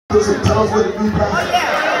and tell us what to do,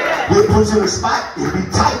 Pastor. He'll put you in the spot. It'll be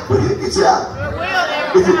tight, but he'll get you out.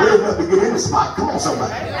 If you're brave enough to get in the spot, come on,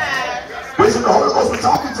 somebody. Basically, the Holy Ghost was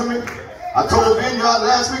talking to me. I told Vineyard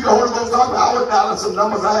last week, the Holy Ghost talked. I was dialing some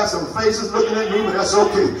numbers. I had some faces looking at me, but that's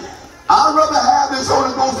okay. I'd rather have this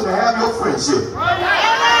Holy Ghost than have your friendship.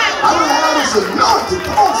 I'd rather have this anointing.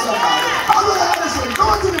 Come on, somebody. I'd rather have this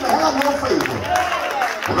anointing than to have your favor.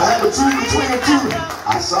 If I had to choose between the two,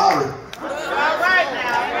 I'm sorry.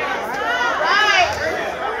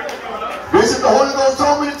 Bishop, the Holy Ghost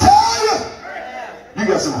told me to tell you, you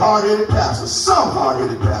got some hard-headed pastors. Some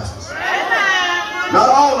hard-headed pastors. Not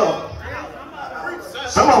all of them.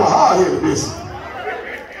 Some of them are hard-headed, Bishop.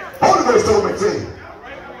 Holy Ghost told me to tell you.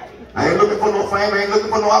 I ain't looking for no fame. I ain't looking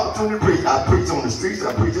for no opportunity to preach. I preach on the streets.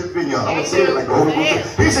 I preach at the vineyard. I'm going to say it like the Holy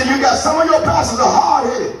Ghost. He said, you got some of your pastors are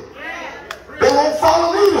hard-headed. They won't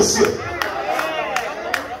follow leadership.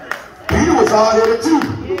 Peter was hard-headed too.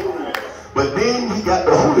 But then he got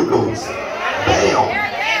the Holy Ghost. Bam.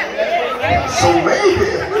 So maybe.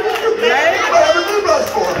 Whatever you much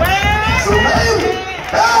for. So maybe.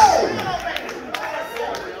 Hey.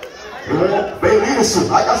 They won't obey leadership.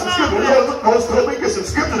 I got some scripture. The Holy told me get some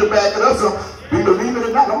scripture to back it up. So you believe it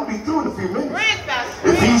or not, I'm going to be through in a few minutes.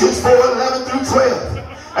 Ephesians 4:11 through 12.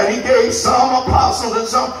 And he gave some apostles and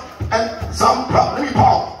some let me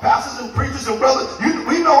pause. Pastors and preachers and brothers, we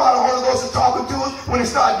know how the Holy Ghost is talking to us when he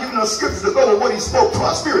started giving us scriptures to go with what he spoke to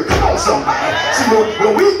our spirit. Come on, somebody. See,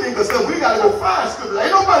 when we think of stuff, we got to go find scriptures.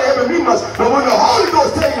 Ain't nobody ever me much, but when the Holy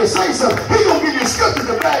Ghost tell you to say something, he's going to give you scriptures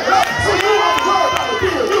to back it up. So you don't have to worry about the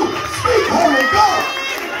deal. You speak, Holy God.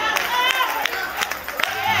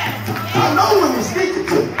 I know when he's speaking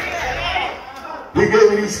to me. He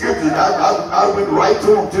gave me these scriptures. I went right to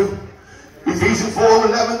them too. Ephesians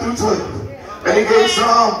 4:11 through 12. And he gave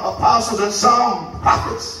some apostles and some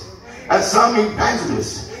prophets and some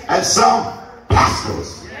evangelists and some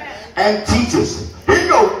pastors and teachers. Here you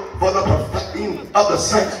go. For the perfecting of the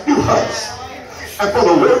saints, you hush. And for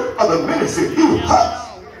the work of the ministry, you hush.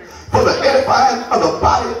 For the edifying of the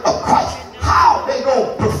body of Christ. How they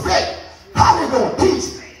going to perfect? How they going to teach?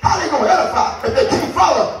 How they going to edify if they can't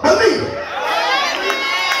follow the leader?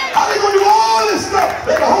 How they going to do all this stuff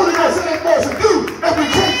that the Holy Ghost said they're supposed to do if we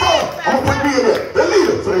can't follow? I'm going to put me in there, the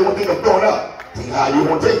leader, so they won't think I'm throwing out. See how you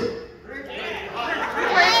want to take it.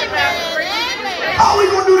 How are we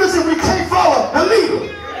going to do this if we can't follow the leader?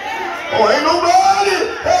 Oh, ain't nobody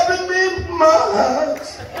helping me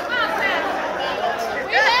much.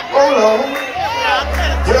 Hold on.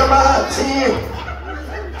 Jeremiah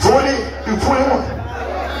 10:20 through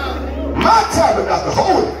 21. My tabernacle,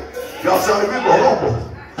 hold it. Y'all sounding good, but hold on, boy.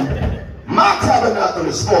 My tabernacle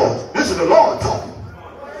is spoiled. This is the Lord talking.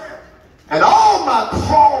 And all my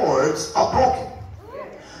cords are broken.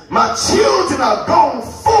 My children are gone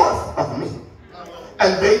forth of me.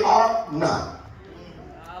 And they are none.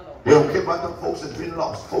 They don't care about them folks that's been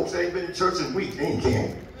lost. Folks that ain't been in church in weeks. They ain't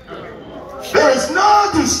caring. There is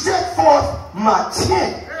none to set forth my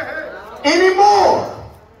tent anymore.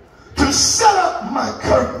 To set up my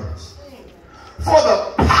curtains. For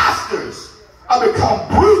the pastors are become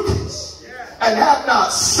brutish. And have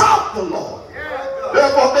not sought the Lord.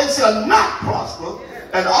 Therefore they shall not prosper,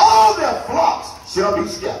 and all their flocks shall be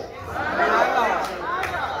scattered.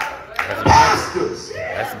 Pastors.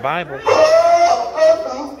 That's the Bible.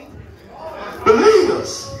 The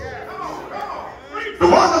leaders. The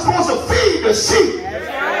ones that's supposed to feed the sheep.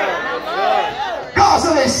 God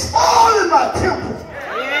said they spoiling my temple.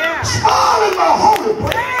 Spoiling my holy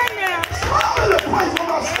place. Spoiling the place where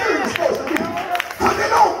my spirit is supposed to be. But they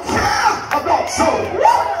don't care about souls.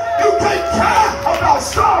 You can't care about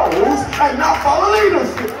souls and not follow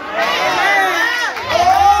leadership.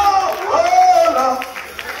 Oh, no.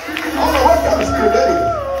 I don't know what kind of spirit that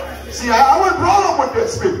is. See, I wasn't brought up with that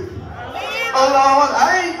spirit. Oh, Lord, I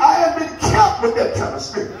haven't been kept with that kind of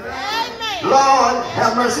spirit. Lord,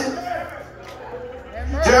 have mercy.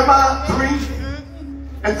 Jeremiah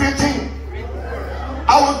 3:15.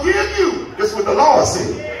 I will give you, this is what the Lord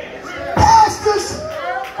said. Pastors,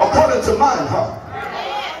 according to mine heart,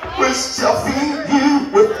 which shall feed you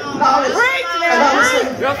with knowledge and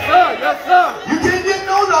understanding. Yes, sir. Yes, sir. You can't get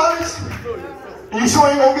no knowledge, and you sure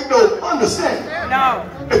ain't gonna get no understanding. No.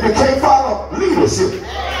 If you can't follow leadership.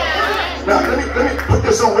 Now let me put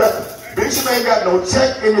this on record. Bishop ain't got no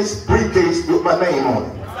check in his briefcase with my name on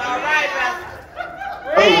it.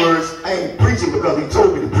 In other words, I ain't preaching because he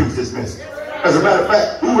told me to preach this message. As a matter of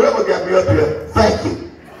fact, whoever got me up here, thank you.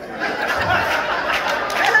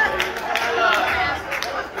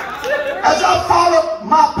 As I follow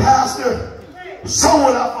my pastor, so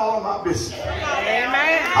will I follow my bishop.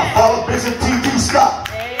 I follow Bishop T.T. Scott.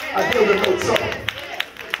 I gave them no trouble.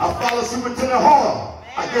 I followed Superintendent Hall.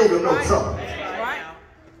 I gave them no trouble.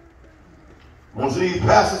 Most of these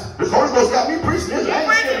pastors, this Holy Ghost got me preaching this. I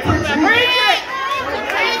ain't scared to preach it.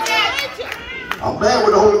 I'm bad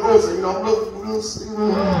with the Holy Ghost. You know, I'm looking,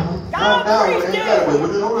 calm down. I ain't got it. But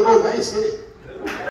with the Holy Ghost, I ain't scared.